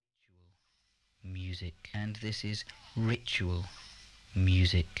music, and this is ritual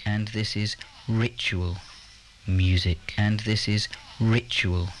music, and this is ritual music, and this is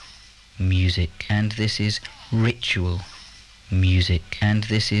ritual music, and this is ritual music, and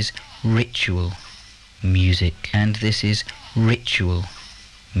this is ritual music, and this is ritual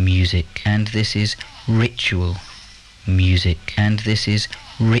music, and this is ritual music, and this is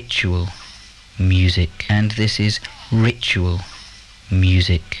ritual music, and this is ritual music,